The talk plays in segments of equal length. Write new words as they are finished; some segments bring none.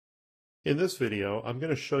In this video, I'm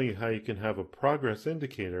going to show you how you can have a progress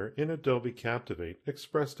indicator in Adobe Captivate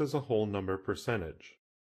expressed as a whole number percentage.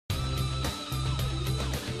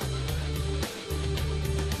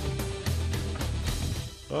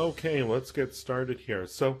 Okay, let's get started here.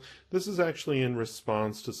 So this is actually in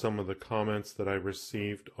response to some of the comments that I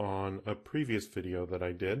received on a previous video that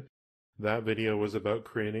I did. That video was about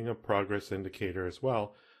creating a progress indicator as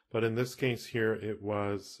well, but in this case here it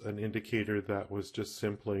was an indicator that was just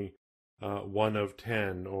simply 1 of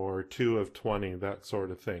 10 or 2 of 20, that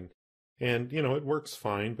sort of thing. And it works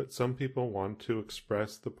fine, but some people want to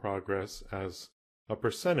express the progress as a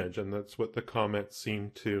percentage, and that's what the comments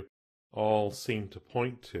all seem to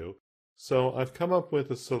point to. So I've come up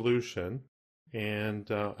with a solution,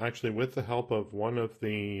 and actually with the help of one of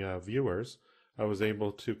the viewers, I was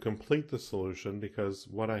able to complete the solution because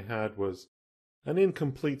what I had was an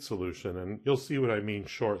incomplete solution, and you'll see what I mean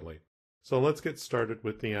shortly. So let's get started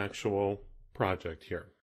with the actual project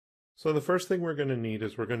here. So the first thing we're going to need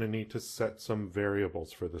is we're going to need to set some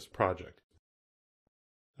variables for this project.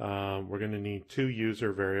 We're going to need 2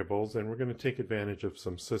 user variables, and we're going to take advantage of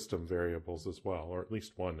some system variables as well, or at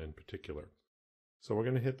least one in particular. So we're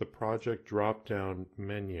going to hit the project drop-down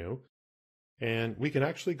menu, and we can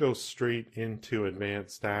actually go straight into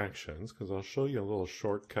advanced actions because I'll show you a little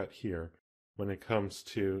shortcut here when it comes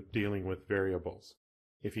to dealing with variables.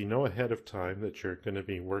 If you know ahead of time that you're going to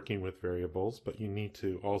be working with variables, but you need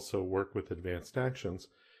to also work with advanced actions,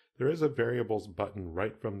 there is a variables button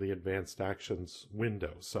right from the advanced actions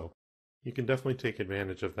window, so you can definitely take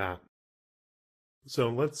advantage of that. So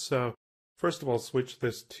let's first of all switch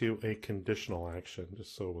this to a conditional action,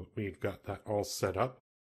 just so we've got that all set up.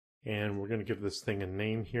 And we're going to give this thing a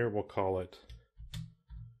name here. We'll call it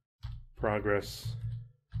progress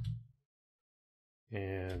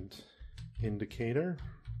and indicator.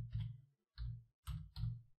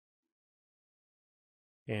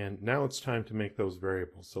 And now it's time to make those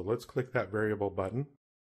variables. So let's click that variable button.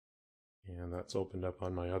 And that's opened up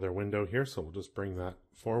on my other window here, so we'll just bring that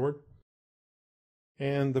forward.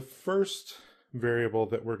 And the first variable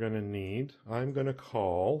that we're going to need, I'm going to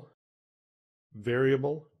call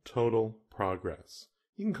variable total progress.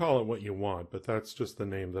 You can call it what you want, but that's just the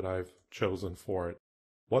name that I've chosen for it.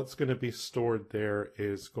 What's going to be stored there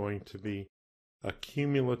is going to be a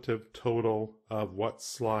cumulative total of what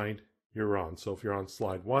slide you're on. So if you're on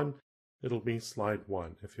slide 1, it'll be slide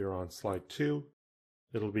 1. If you're on slide 2,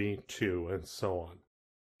 it'll be 2, and so on.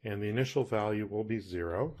 And the initial value will be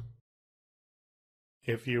 0.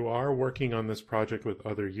 If you are working on this project with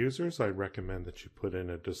other users, I recommend that you put in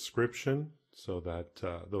a description so that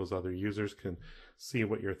those other users can see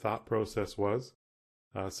what your thought process was.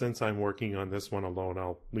 Since I'm working on this one alone,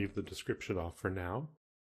 I'll leave the description off for now.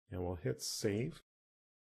 And we'll hit save.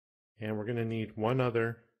 And we're going to need one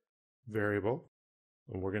other variable,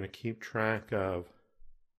 and we're going to keep track of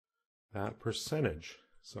that percentage.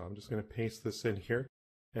 So I'm just going to paste this in here,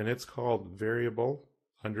 and it's called variable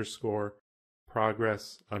underscore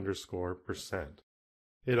progress underscore percent.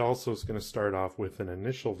 It also is going to start off with an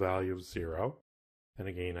initial value of 0. And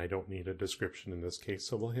again, I don't need a description in this case,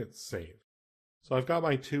 so we'll hit save. So I've got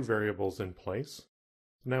my 2 variables in place.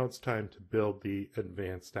 Now it's time to build the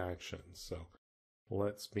advanced actions. So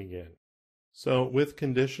let's begin. So with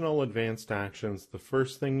conditional advanced actions, the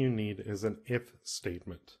first thing you need is an if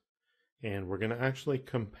statement. And we're going to actually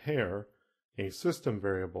compare a system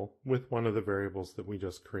variable with one of the variables that we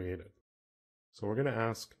just created. So we're going to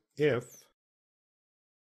ask if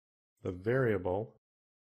the variable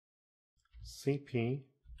cp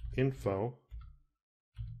info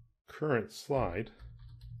current slide,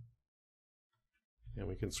 and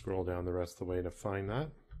we can scroll down the rest of the way to find that.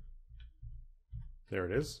 There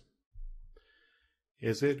it is.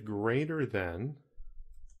 Is it greater than,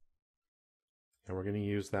 and we're going to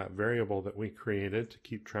use that variable that we created to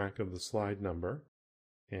keep track of the slide number.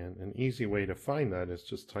 And an easy way to find that is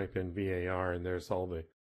just type in VAR, and there's all the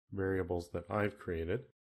variables that I've created.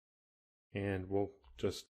 And we'll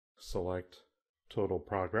just select total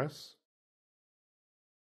progress.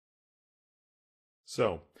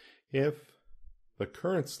 So if the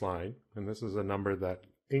current slide, and this is a number that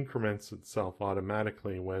increments itself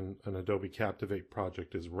automatically when an Adobe Captivate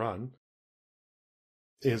project is run,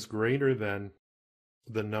 is greater than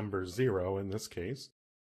the number 0 in this case,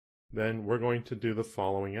 then we're going to do the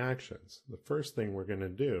following actions. The first thing we're going to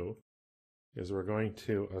do is we're going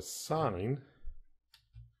to assign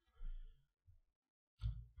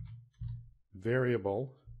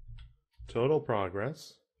variable total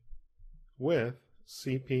progress with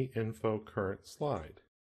cp info current slide.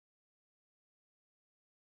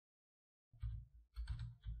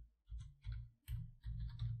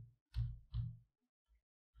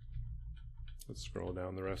 Let's scroll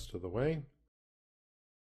down the rest of the way.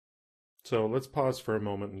 So let's pause for a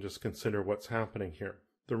moment and just consider what's happening here.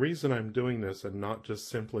 The reason I'm doing this and not just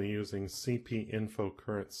simply using CP info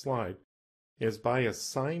current slide is by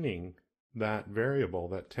assigning that variable,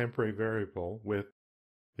 that temporary variable, with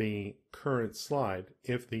the current slide.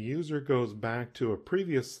 If the user goes back to a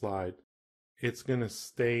previous slide, it's going to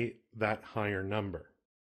stay that higher number.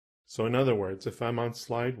 So in other words, if I'm on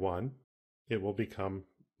slide 1, it will become,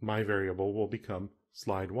 my variable will become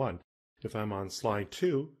slide 1. If I'm on slide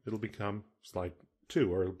 2, it'll become slide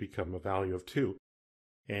 2, or it'll become a value of 2,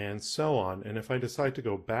 and so on. And if I decide to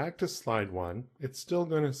go back to slide 1, it's still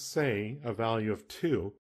going to say a value of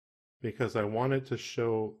 2, because I want it to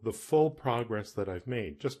show the full progress that I've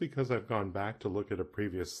made. Just because I've gone back to look at a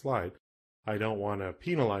previous slide, I don't want to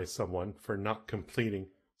penalize someone for not completing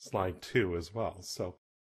slide 2 as well. So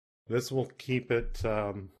this will keep it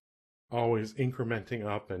always incrementing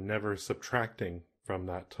up and never subtracting from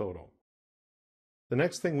that total. The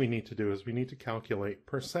next thing we need to do is we need to calculate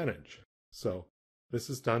percentage. So this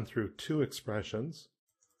is done through two expressions.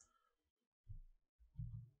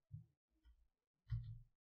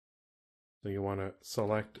 So you want to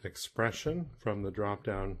select expression from the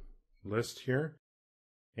drop-down list here,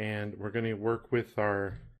 and we're going to work with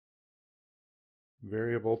our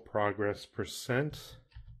variable progress percent,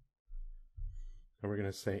 and we're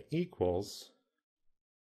going to say equals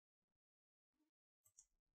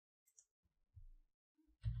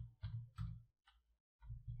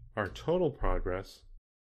our total progress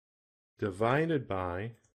divided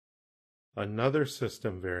by another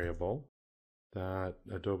system variable that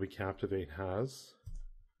Adobe Captivate has,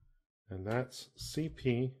 and that's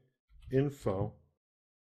CP info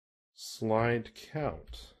slide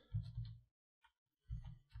count.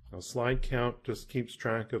 Now, slide count just keeps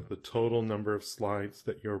track of the total number of slides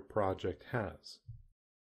that your project has.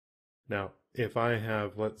 Now, if I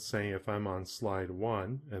have, let's say, if I'm on slide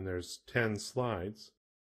 1 and there's 10 slides,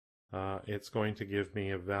 it's going to give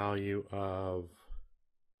me a value of,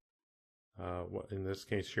 in this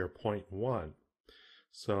case here, 0.1.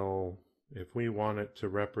 So if we want it to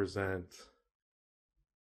represent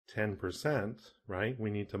 10%, right, we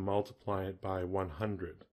need to multiply it by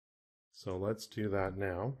 100. So let's do that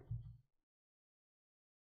now.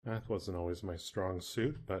 Math wasn't always my strong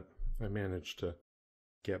suit, but I managed to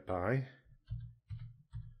get by.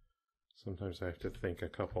 Sometimes I have to think a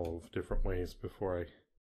couple of different ways before I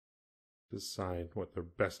decide what the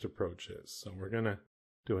best approach is. So we're going to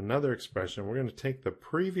do another expression. We're going to take the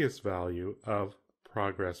previous value of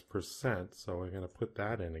progress percent, so we're going to put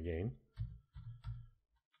that in again.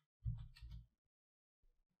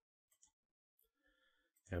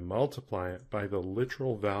 And multiply it by the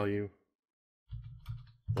literal value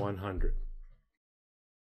 100.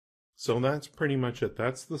 So that's pretty much it.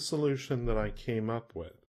 That's the solution that I came up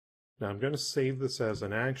with. Now I'm going to save this as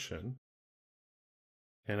an action,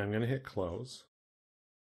 and I'm going to hit close.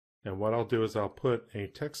 And what I'll do is I'll put a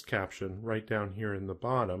text caption right down here in the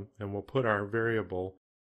bottom, and we'll put our variable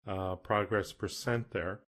progress percent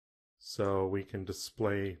there so we can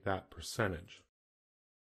display that percentage.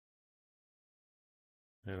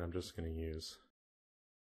 And I'm just going to use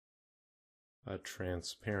a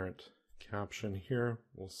transparent caption here.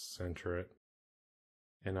 We'll center it.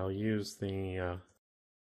 And I'll use the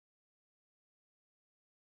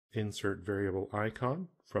insert variable icon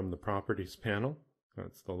from the properties panel.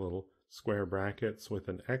 That's the little square brackets with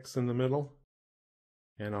an X in the middle.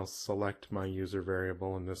 And I'll select my user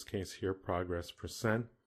variable, in this case here, progress percent.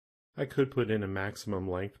 I could put in a maximum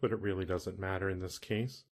length, but it really doesn't matter in this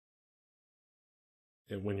case.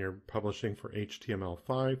 And when you're publishing for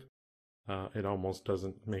HTML5, it almost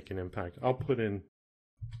doesn't make an impact. I'll put in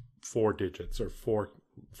 4 digits or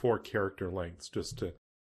four character lengths just to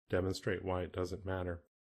demonstrate why it doesn't matter.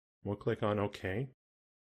 We'll click on OK.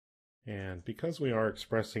 And because we are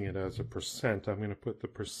expressing it as a percent, I'm going to put the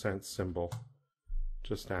percent symbol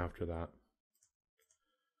just after that.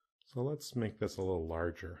 So let's make this a little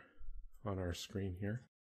larger on our screen here.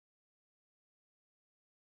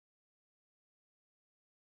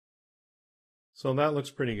 So that looks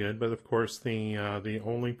pretty good, but of course the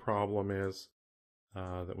only problem is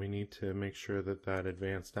that we need to make sure that that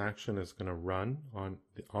advanced action is going to run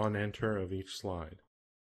on enter of each slide.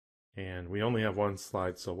 And we only have one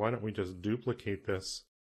slide, so why don't we just duplicate this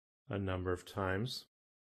a number of times.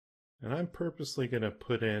 And I'm purposely going to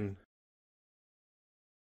put in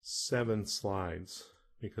 7 slides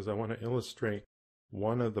because I want to illustrate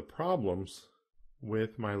one of the problems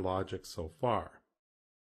with my logic so far.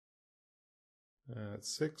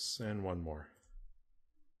 6 and one more.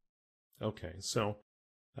 Okay, so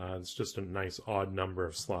It's just a nice odd number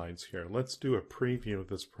of slides here. Let's do a preview of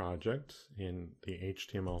this project in the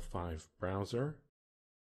HTML5 browser.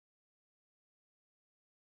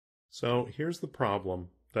 So here's the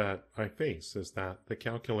problem that I face, is that the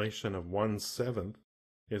calculation of 1/7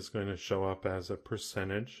 is going to show up as a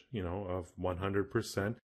percentage, of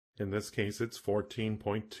 100%. In this case, it's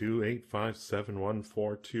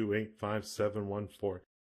 14.2857142857114.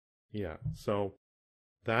 Yeah, so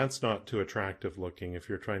that's not too attractive looking if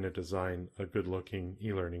you're trying to design a good looking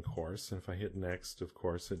e-learning course. And if I hit next, of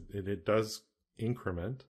course, it does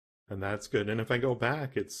increment, and that's good. And if I go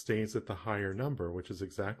back, it stays at the higher number, which is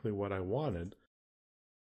exactly what I wanted.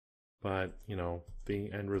 But,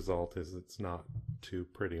 the end result is it's not too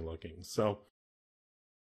pretty looking. So,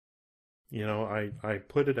 I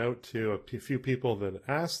put it out to a few people that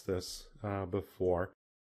asked this before,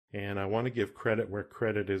 and I want to give credit where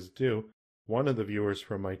credit is due. One of the viewers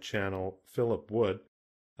from my channel, Philip Wood,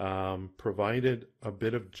 provided a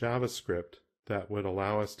bit of JavaScript that would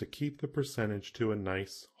allow us to keep the percentage to a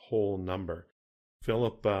nice whole number.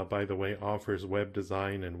 Philip, by the way, offers web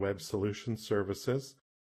design and web solution services,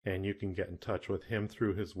 and you can get in touch with him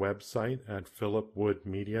through his website at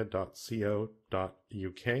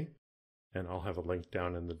philipwoodmedia.co.uk, and I'll have a link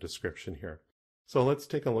down in the description here. So let's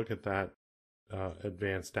take a look at that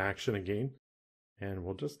advanced action again, and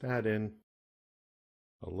we'll just add in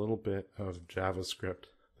a little bit of JavaScript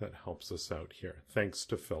that helps us out here, thanks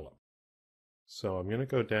to Philip. So I'm going to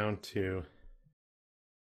go down to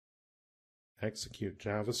execute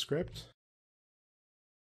JavaScript.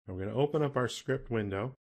 I'm going to open up our script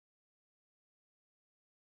window,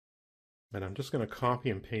 and I'm just going to copy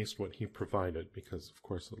and paste what he provided, because of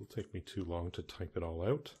course it'll take me too long to type it all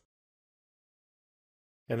out.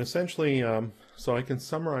 And essentially, so I can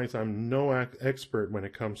summarize, I'm no expert when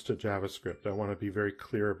it comes to JavaScript. I want to be very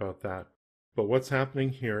clear about that. But what's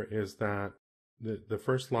happening here is that the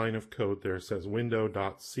first line of code there says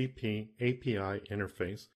window.cp API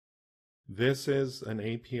interface. This is an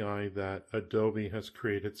API that Adobe has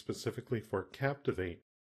created specifically for Captivate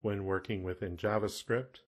when working within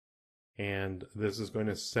JavaScript. And this is going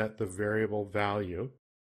to set the variable value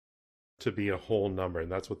to be a whole number. And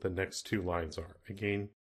that's what the next two lines are.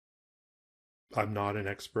 Again, I'm not an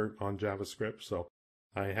expert on JavaScript, so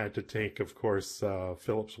I had to take, of course,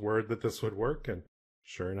 Philip's word that this would work, and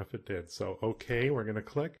sure enough it did. So, okay, we're going to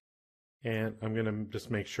click, and I'm going to just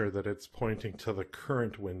make sure that it's pointing to the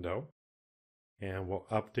current window, and we'll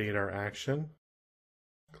update our action.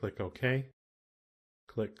 Click OK,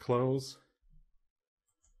 click Close,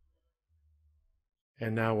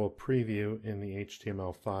 and now we'll preview in the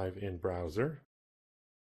HTML5 in browser.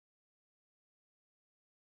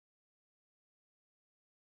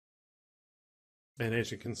 And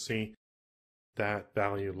as you can see, that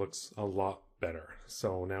value looks a lot better.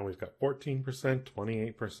 So now we've got 14%,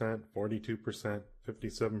 28%, 42%,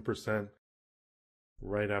 57%,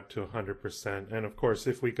 right up to 100%. And of course,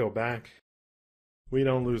 if we go back, we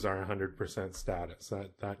don't lose our 100% status.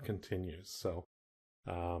 That continues. So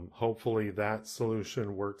hopefully that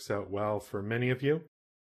solution works out well for many of you.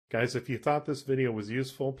 Guys, if you thought this video was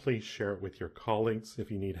useful, please share it with your colleagues.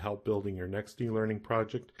 If you need help building your next e-learning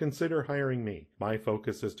project, consider hiring me. My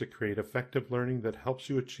focus is to create effective learning that helps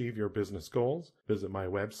you achieve your business goals. Visit my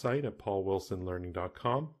website at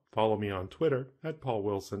paulwilsonlearning.com. Follow me on Twitter at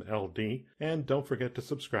paulwilsonld, and don't forget to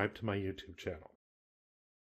subscribe to my YouTube channel.